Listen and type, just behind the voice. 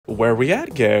Where we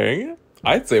at, gang?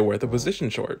 I'd say we're at the position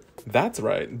short. That's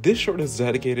right, this short is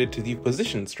dedicated to the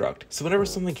position struct, so whenever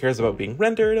something cares about being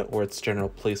rendered, or its general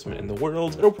placement in the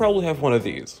world, it'll probably have one of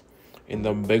these. In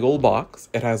the big ol' box,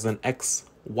 it has an X,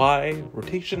 Y,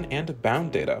 rotation, and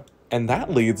bound data. And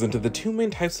that leads into the two main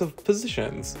types of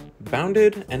positions,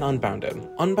 bounded and unbounded.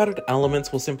 Unbounded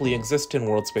elements will simply exist in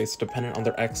world space dependent on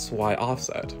their X, Y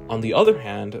offset. On the other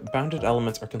hand, bounded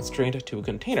elements are constrained to a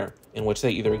container, in which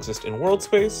they either exist in world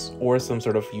space or some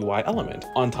sort of UI element.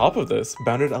 On top of this,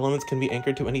 bounded elements can be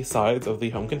anchored to any sides of the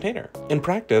home container. In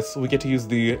practice, we get to use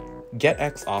the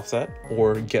getX offset,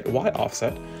 or getY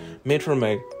offset, made from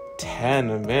a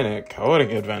 10-minute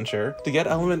coding adventure to get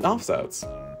element offsets.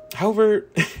 However,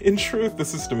 in truth, the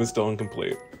system is still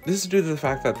incomplete. This is due to the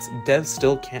fact that devs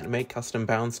still can't make custom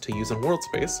bounds to use in world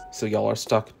space, so y'all are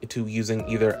stuck to using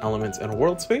either elements in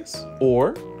world space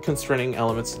or constraining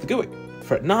elements to the GUI.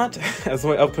 Fret not, as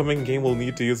my upcoming game will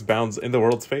need to use bounds in the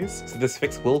world space, so this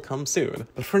fix will come soon.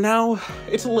 But for now,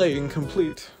 it's lay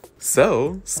incomplete.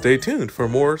 So, stay tuned for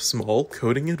more small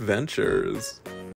coding adventures.